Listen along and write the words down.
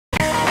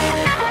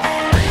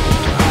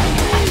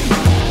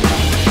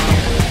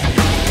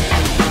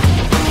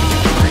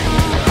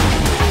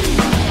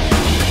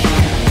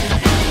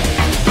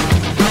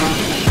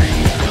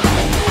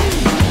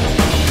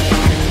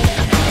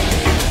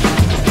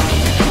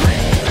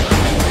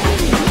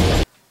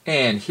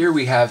And here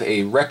we have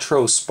a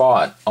retro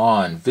spot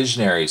on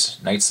Visionaries,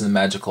 Knights in the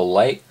Magical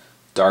Light,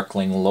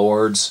 Darkling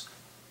Lords,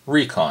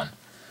 Reekon.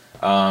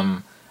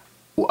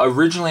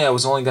 Originally I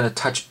was only going to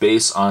touch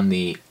base on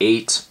the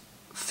 8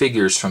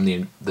 figures from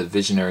the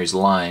Visionaries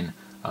line,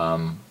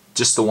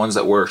 just the ones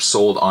that were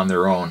sold on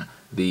their own.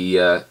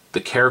 The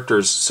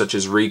characters such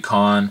as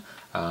Reekon,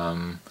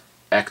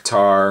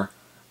 Ektar,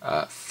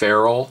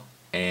 Feral,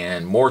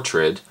 and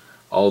Mortrid,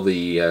 all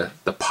the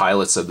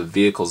pilots of the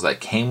vehicles that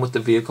came with the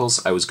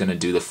vehicles, I was going to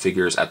do the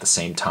figures at the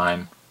same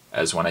time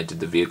as when I did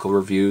the vehicle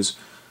reviews,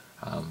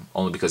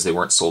 only because they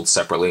weren't sold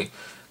separately.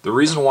 The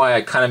reason why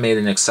I kind of made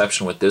an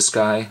exception with this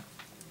guy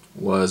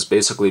was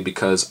basically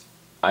because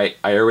I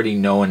already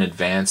know in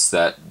advance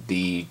that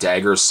the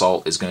Dagger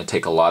Assault is going to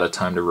take a lot of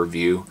time to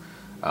review.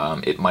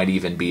 It might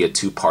even be a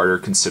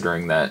 2-parter,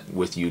 considering that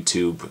with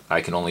YouTube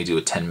I can only do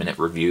a 10-minute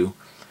review.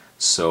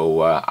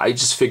 So I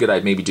just figured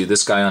I'd maybe do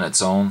this guy on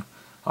its own,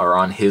 or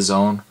on his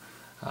own.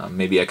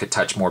 Maybe I could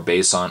touch more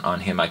base on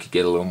him. I could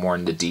get a little more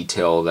into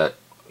detail that,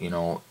 you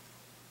know,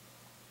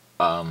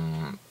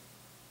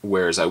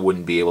 whereas I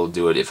wouldn't be able to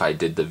do it if I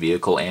did the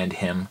vehicle and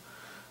him.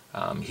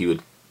 He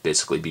would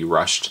basically be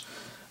rushed.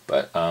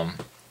 But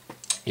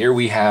here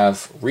we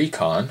have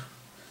Reekon.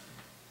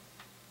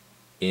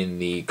 In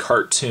the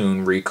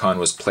cartoon, Reekon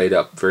was played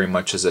up very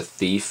much as a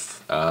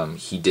thief.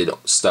 He did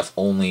stuff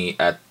only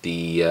at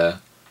the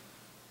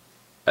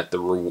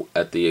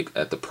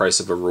price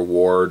of a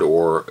reward,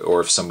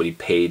 or if somebody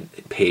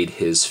paid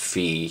his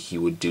fee, he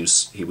would do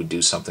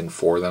something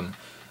for them.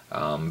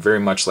 Very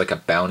much like a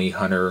bounty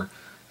hunter,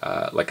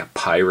 like a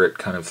pirate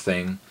kind of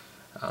thing.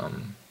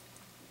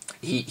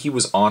 He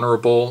was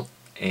honorable,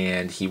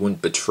 and he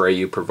wouldn't betray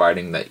you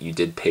providing that you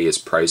did pay his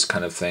price,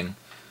 kind of thing.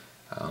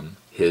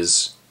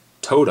 His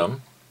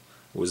totem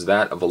was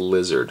that of a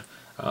lizard.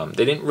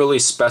 They didn't really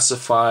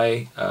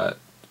specify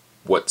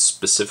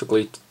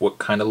what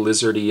kind of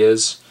lizard he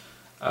is.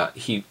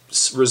 He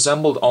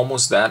resembled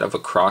almost that of a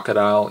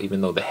crocodile,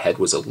 even though the head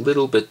was a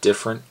little bit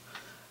different.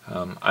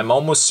 I'm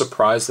almost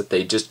surprised that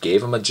they just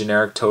gave him a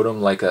generic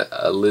totem like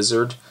a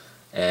lizard,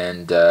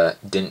 and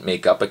didn't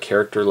make up a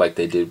character like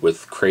they did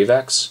with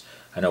Kravex.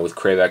 I know with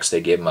Kravex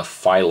they gave him a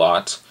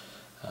Phylot.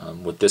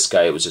 With this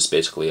guy it was just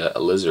basically a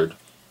lizard.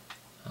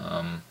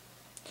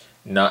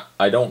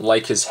 I don't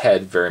like his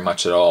head very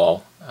much at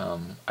all.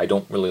 I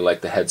don't really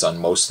like the heads on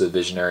most of the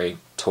Visionary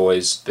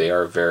toys. They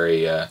are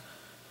very, they're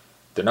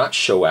not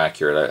show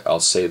accurate, I'll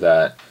say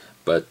that.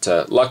 But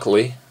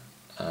luckily,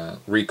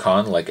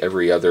 Reekon, like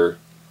every other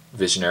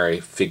Visionary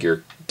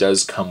figure,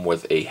 does come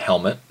with a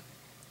helmet.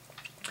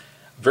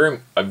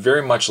 I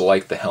very much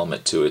like the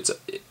helmet too.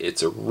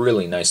 It's a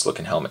really nice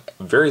looking helmet,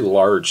 very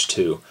large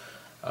too.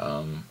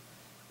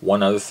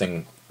 One other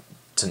thing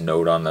to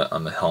note on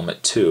the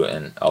helmet too,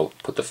 and I'll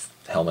put the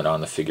helmet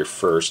on the figure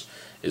first,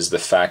 is the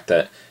fact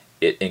that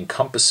it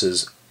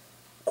encompasses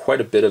quite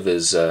a bit of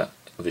his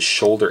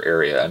shoulder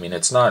area. I mean,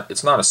 it's not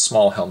a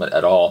small helmet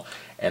at all,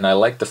 and I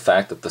like the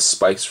fact that the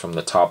spikes from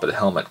the top of the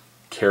helmet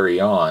carry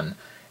on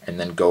and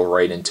then go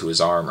right into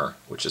his armor,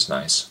 which is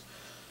nice.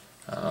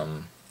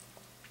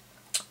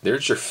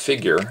 There's your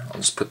figure.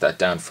 I'll just put that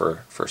down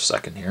for a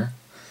second here.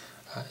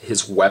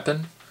 His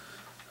weapon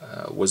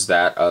was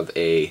that of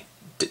a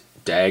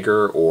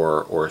dagger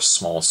or a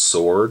small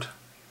sword.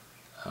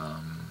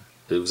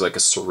 It was like a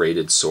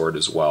serrated sword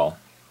as well.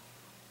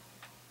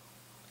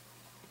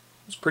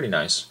 It's pretty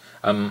nice.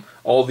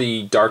 All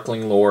the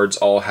Darkling Lords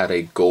all had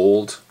a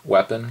gold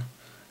weapon.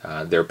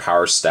 Their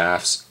power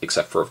staffs,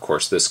 except for of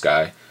course this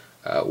guy,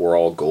 were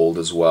all gold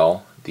as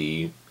well.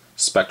 The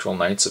Spectral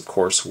Knights, of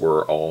course,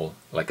 were all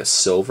like a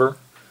silver.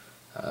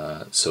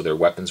 So their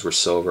weapons were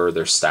silver,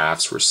 their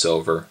staffs were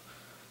silver.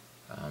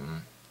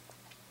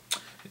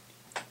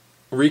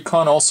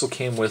 Reekon also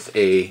came with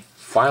a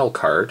file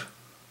card,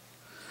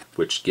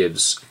 which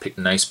gives a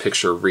nice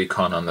picture of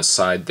Reekon on the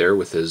side there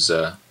with his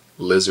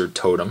lizard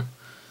totem.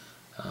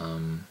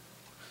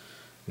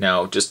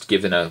 Now, just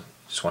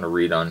want to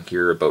read on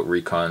here about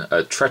Reekon.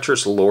 A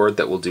treacherous lord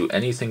that will do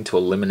anything to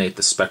eliminate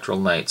the Spectral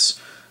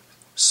Knights.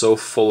 So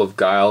full of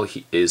guile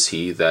is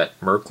he that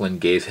Merklin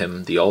gave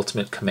him the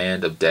ultimate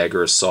command of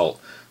Dagger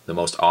Assault, the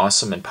most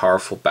awesome and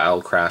powerful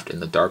battlecraft in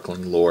the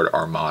Darkling Lord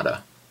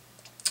Armada.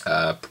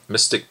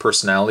 Mystic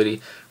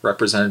personality,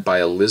 represented by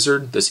a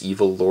lizard, this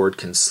evil lord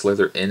can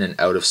slither in and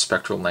out of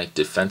Spectral Knight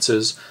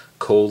defenses,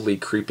 coldly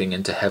creeping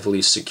into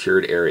heavily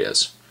secured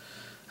areas.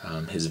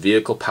 His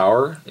vehicle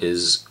power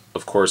is,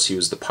 of course, he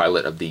was the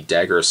pilot of the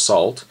Dagger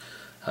Assault.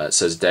 It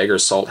says Dagger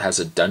Assault has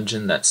a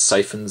dungeon that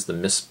siphons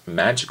the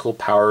magical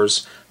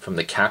powers from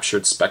the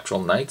captured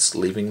Spectral Knights,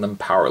 leaving them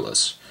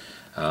powerless.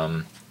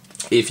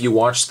 If you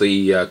watch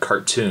the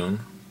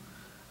cartoon,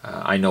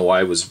 I know I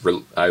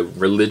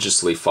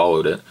religiously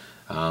followed it.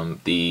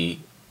 The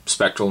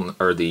Spectral,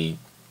 or the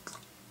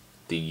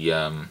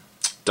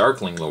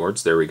Darkling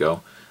Lords, there we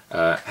go,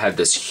 had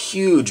this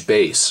huge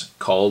base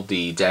called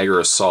the Dagger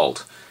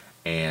Assault,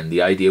 and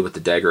the idea with the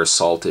Dagger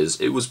Assault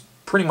is it was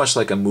pretty much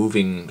like a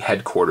moving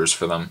headquarters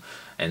for them,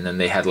 and then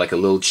they had like a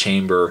little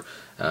chamber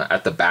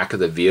at the back of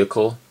the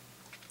vehicle,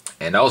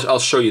 And I'll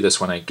show you this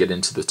when I get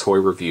into the toy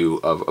review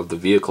of the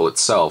vehicle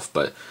itself,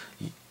 but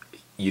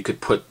you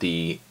could put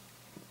the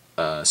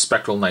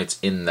Spectral Knights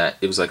in that.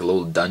 It was like a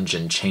little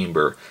dungeon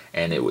chamber,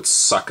 and it would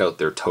suck out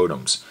their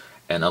totems.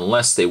 And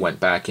unless they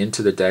went back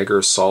into the Dagger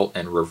Assault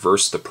and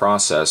reversed the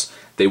process,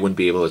 they wouldn't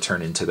be able to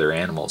turn into their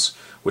animals,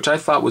 which I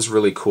thought was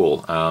really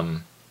cool.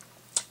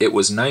 It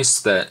was nice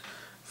that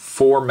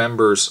two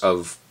members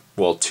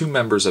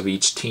of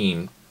each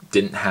team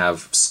didn't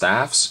have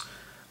staffs,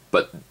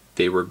 but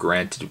they were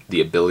granted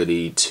the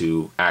ability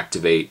to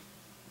activate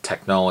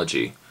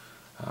technology.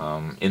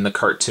 In the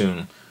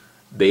cartoon,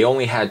 they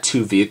only had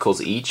 2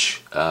 vehicles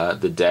each.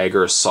 The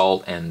Dagger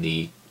Assault and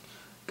the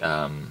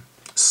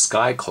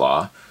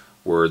Skyclaw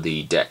were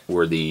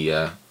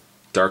the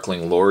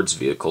Darkling Lord's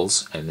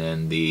vehicles, and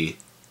then the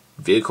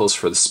vehicles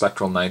for the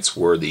Spectral Knights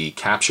were the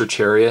Capture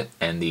Chariot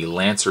and the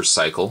Lancer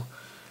Cycle.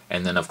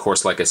 And then, of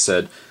course, like I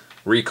said,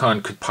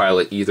 Reekon could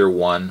pilot either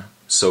one,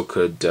 so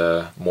could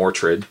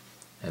Mortrid.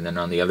 And then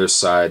on the other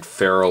side,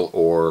 Feral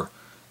or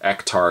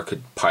Ektar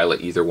could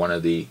pilot either one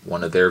of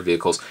their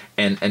vehicles,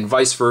 and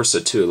vice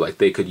versa too. Like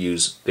they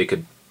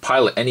could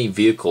pilot any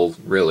vehicle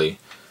really,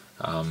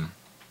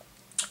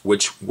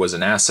 which was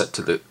an asset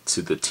to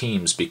the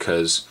teams,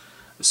 because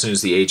as soon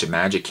as the Age of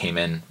Magic came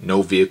in,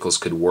 no vehicles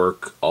could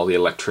work. All the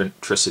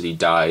electricity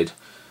died.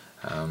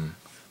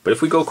 But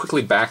if we go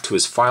quickly back to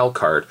his file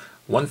card,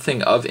 one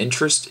thing of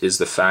interest is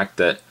the fact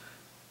that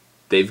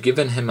they've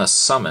given him a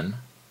summon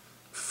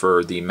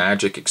for the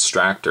magic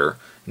extractor.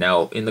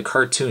 Now in the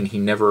cartoon, he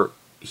never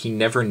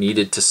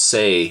needed to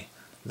say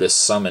this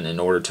summon in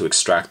order to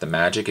extract the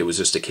magic. It was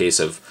just a case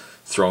of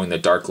throwing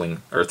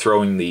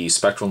the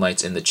Spectral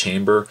Knights in the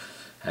chamber.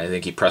 I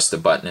think he pressed the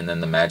button, and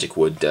then the magic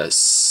would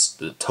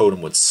the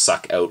totem would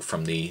suck out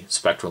from the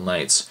Spectral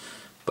Knights.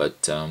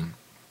 But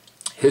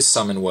his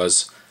summon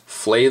was,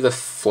 "Flay the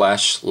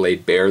flesh, lay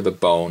bare the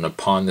bone.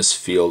 Upon this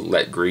field,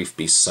 let grief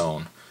be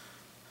sown."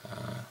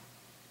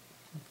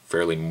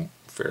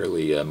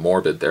 Fairly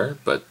morbid there,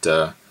 but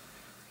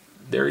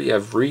there you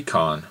have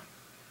Reekon.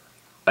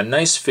 A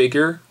nice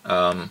figure,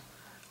 a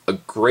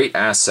great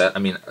asset. I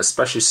mean,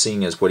 especially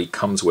seeing as what he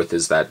comes with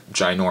is that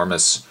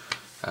ginormous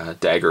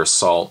Dagger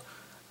Assault.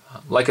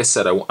 Like I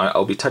said,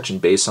 I'll be touching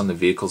base on the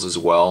vehicles as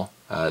well.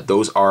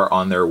 Those are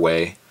on their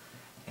way,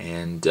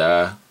 and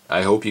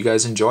I hope you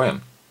guys enjoy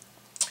them.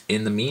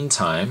 In the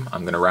meantime,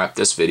 I'm going to wrap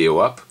this video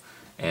up,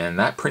 and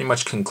that pretty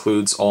much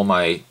concludes all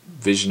my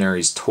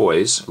Visionaries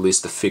toys, at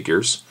least the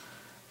figures,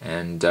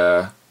 and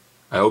I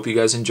hope you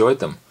guys enjoyed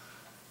them.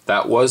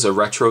 That was a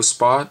retro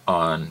spot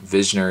on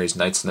Visionaries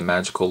Knights in the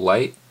Magical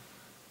Light,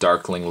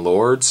 Darkling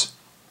Lords,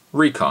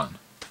 Reekon,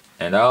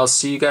 and I'll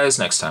see you guys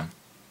next time.